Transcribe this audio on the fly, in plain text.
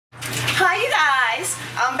Hi you guys,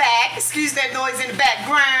 I'm back. Excuse that noise in the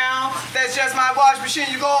background. That's just my wash machine,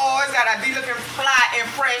 you guys. Gotta be looking fly and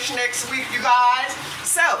fresh next week, you guys.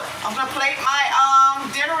 So, I'm gonna plate my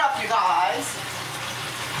dinner up, you guys.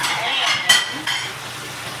 And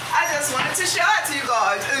I just wanted to show it to you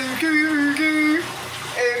guys.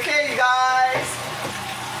 Okay, you guys.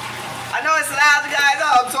 I know it's loud, you guys.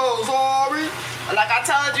 I'm so sorry. Like I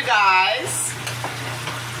told you guys,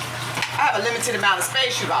 I have a limited amount of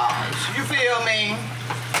space, you guys. You feel me?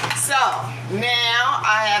 So, now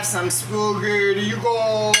I have some spaghetti, you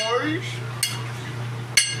guys.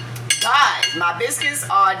 Guys, my biscuits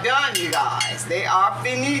are done, you guys. They are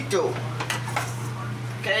finito.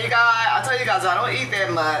 Okay, you guys? I tell you guys, I don't eat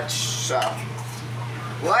that much, so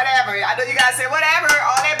whatever. I know you guys say, whatever.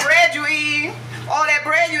 All that bread you eat. All that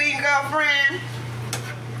bread you eat, girlfriend.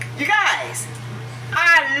 You guys,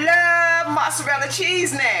 I love mozzarella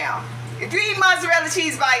cheese now. If you eat mozzarella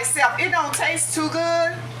cheese by itself, it don't taste too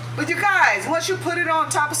good. But you guys, once you put it on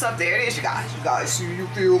top of stuff, there it is, you guys. You guys see, you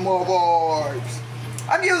feel my vibes.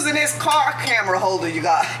 I'm using this car camera holder, you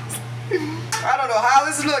guys. I don't know how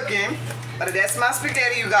it's looking, but that's my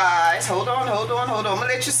spaghetti, you guys. Hold on, hold on, hold on. I'm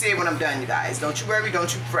gonna let you see it when I'm done, you guys. Don't you worry,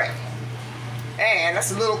 don't you fret. And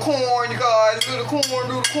that's a little corn, you guys. Little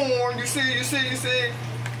corn. You see.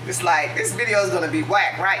 It's like, this video is gonna be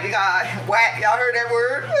whack, right, you guys? Whack, y'all heard that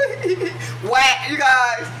word? Whack, you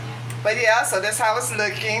guys. But yeah, so that's how it's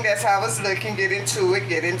looking. That's how it's looking. Get into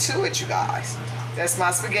it, you guys. That's my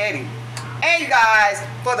spaghetti. And you guys,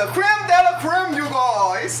 for the creme de la creme, you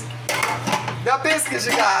guys, the biscuits,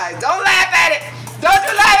 you guys. Don't laugh at it. Don't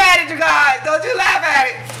you laugh at it, you guys. Don't you laugh at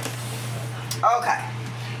it. Okay,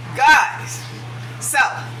 guys. So,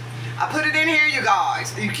 I put it in here, you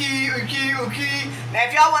guys. Okay. Now,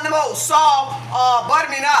 if y'all want them old soft,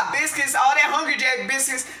 buttermilk biscuits, all that Hungry Jack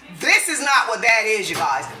biscuits, this is not what that is, you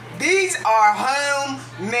guys. These are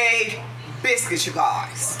homemade biscuits, you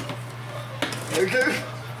guys. Okay?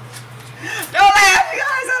 Don't laugh, you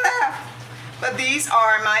guys, don't laugh. But these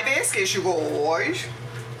are my biscuits, you guys.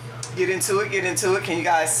 Get into it. Can you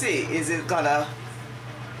guys see? Is it gonna,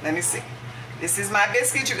 let me see. This is my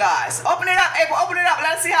biscuit, you guys. Open it up, April, open it up.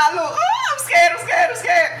 Let's see how it looks. Oh, I'm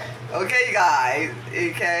scared. Okay, you guys.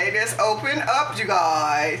 Okay, just open up, you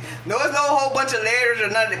guys. No, it's no whole bunch of layers or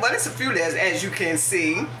nothing, but it's a few layers, as you can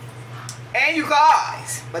see. And you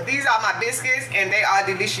guys, but these are my biscuits, and they are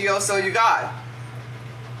delicioso, you guys.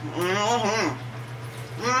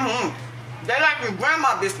 They like your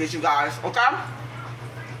grandma biscuits, you guys, okay?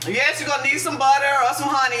 Yes, you're gonna need some butter or some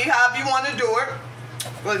honey, however you want to do it.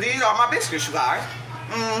 But these are my biscuits, you guys.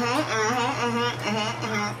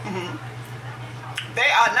 They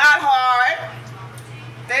are not hard.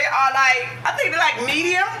 They are like, I think they're like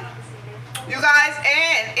medium, you guys.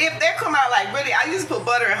 And if they come out like really, I used to put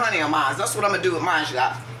butter and honey on mine. That's what I'm gonna do with mine, you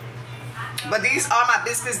guys. But these are my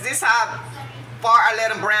biscuits. This how far I let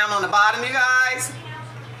them brown on the bottom, you guys.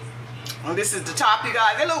 And this is the top, you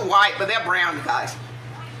guys. They're a little white, but they're brown, you guys.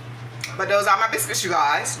 But those are my biscuits, you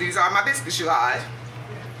guys. These are my biscuits, you guys.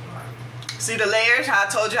 See the layers? How I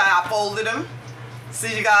told you how I folded them.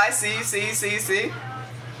 See, you guys? See.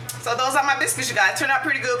 So those are my biscuits, you guys. Turn out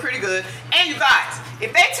pretty good. And you guys,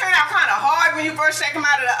 if they turn out kind of hard when you first take them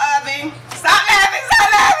out of the oven, stop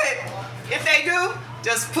laughing. If they do,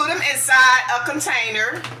 just put them inside a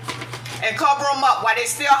container and cover them up while they're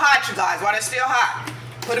still hot, you guys. While they're still hot.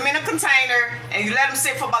 Put them in a container and you let them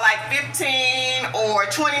sit for about like 15 or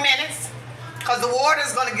 20 minutes. Because the water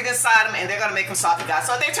is going to get inside them and they're going to make them soft, you guys.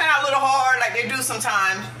 So if they turn out a little hard like they do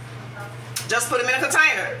sometimes, just put them in a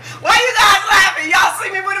container. Why you guys laughing? Y'all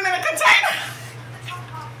see me put them in a container?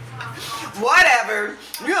 Whatever.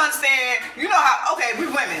 You understand? You know how, okay, we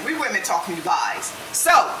women talking, you guys.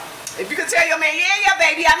 So, if you can tell your man, yeah,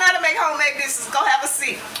 baby, I know how to make homemade biscuits, go have a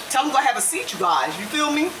seat. Tell them go have a seat, you guys. You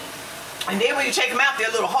feel me? And then when you take them out,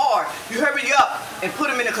 they're a little hard. You hurry up and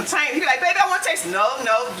put them in a container. He be like, baby, I want to taste. No,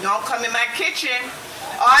 don't come in my kitchen.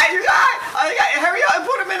 All right, you guys. Hurry up and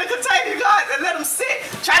put them in a container, you guys, and let them sit.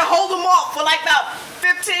 Try to hold them off for like about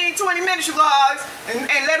 15, 20 minutes, you guys, and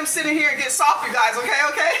let them sit in here and get soft, you guys,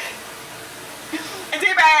 okay? And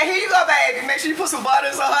then, here you go, baby. Make sure you put some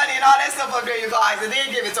butter, some honey, and all that stuff up there, you guys, and then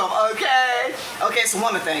give it to them, okay? Okay, it's a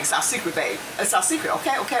woman thing. It's our secret, babe. It's our secret,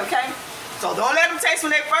 okay? So don't let them taste when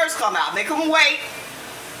they first come out. Make them wait.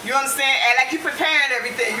 You understand? And like you preparing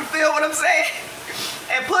everything. You feel what I'm saying?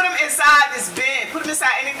 And put them inside this bin. Put them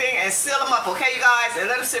inside anything and seal them up, okay, you guys? And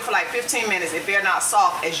let them sit for like 15 minutes if they're not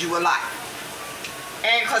soft as you would like.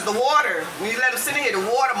 And because the water, when you let them sit in here, the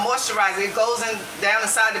water moisturizes. It goes in down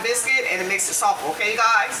inside the biscuit and it makes it softer, okay,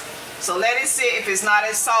 guys? So let it sit if it's not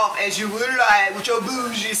as soft as you would like with your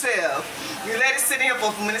bougie self. You let it sit in here for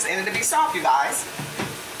a few minutes and it'll be soft, you guys.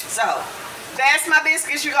 So, that's my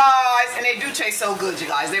biscuits, you guys. And they do taste so good, you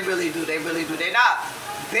guys. They really do. They really do. They're not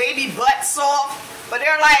baby butt soft, but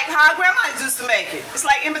they're like how grandma used to make it. It's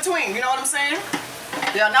like in between, you know what I'm saying?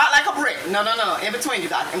 They're not like a brick. No, no, no. In between, you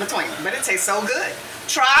guys. In between. But it tastes so good.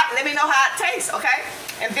 Try it. Let me know how it tastes, okay?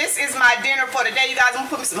 And this is my dinner for today, you guys. I'm going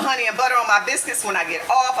to put some honey and butter on my biscuits when I get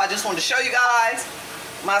off. I just wanted to show you guys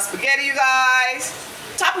my spaghetti, you guys.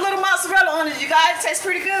 Top a little mozzarella on it, you guys. It tastes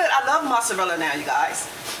pretty good. I love mozzarella now, you guys.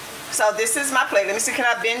 So this is my plate. Let me see, can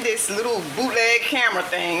I bend this little bootleg camera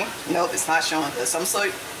thing? Nope, it's not showing this. I'm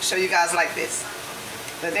going to show you guys like this.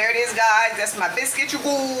 But there it is, guys. That's my biscuit, you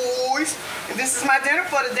boys. And this is my dinner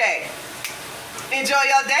for the day. Enjoy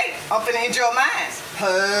your day. I'm finna enjoy mine.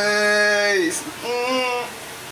 Peace.